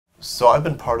So I've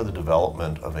been part of the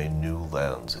development of a new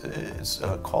lens. It's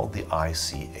called the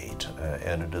IC-8,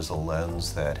 and it is a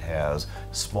lens that has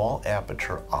small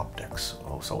aperture optics.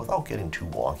 So without getting too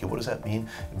wonky, what does that mean?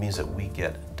 It means that we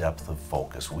get depth of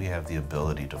focus. We have the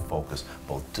ability to focus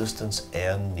both distance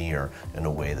and near in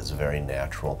a way that's very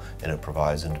natural, and it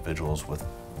provides individuals with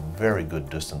very good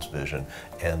distance vision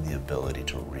and the ability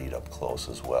to read up close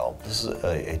as well. This is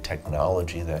a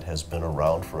technology that has been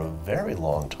around for a very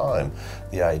long time.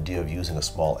 The idea of using a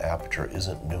small aperture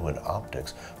isn't new in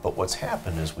optics, but what's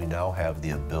happened is we now have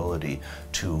the ability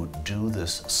to do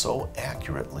this so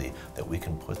accurately that we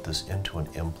can put this into an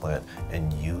implant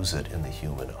and use it in the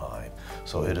human eye.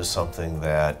 So it is something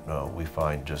that we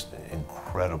find just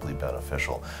incredibly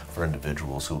beneficial for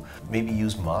individuals who maybe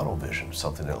use monovision,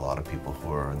 something that a lot of people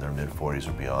who are in their mid-40s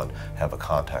or beyond have a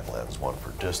contact lens, one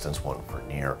for distance, one for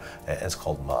near, and it's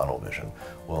called monovision.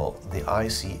 Well, the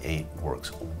IC-8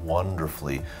 works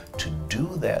wonderfully to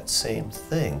do that same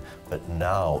thing, but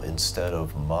now instead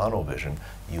of monovision,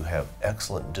 you have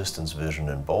excellent distance vision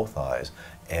in both eyes,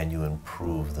 and you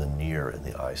improve the near in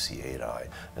the IC-8 eye.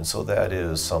 And so that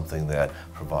is something that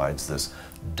provides this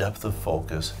depth of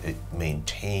focus. It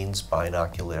maintains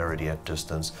binocularity at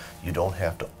distance. You don't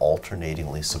have to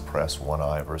alternatingly suppress one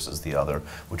eye versus the other,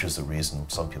 which is the reason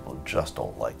some people just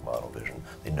don't like monovision.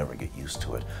 They never get used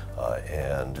to it.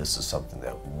 And this is something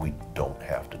that we don't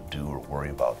have to do or worry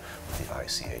about with the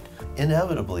IC-8.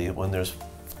 Inevitably, when there's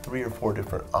 3 or 4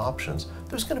 different options,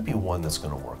 there's going to be one that's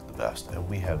going to work the best, and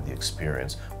we have the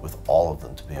experience with all of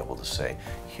them to be able to say,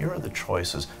 here are the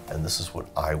choices, and this is what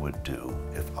I would do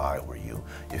if I were you.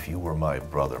 If you were my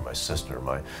brother, my sister,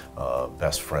 my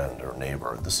best friend or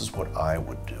neighbor, this is what I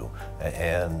would do.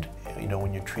 And you know,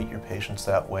 when you treat your patients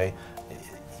that way,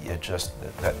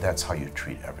 that's how you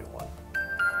treat everyone.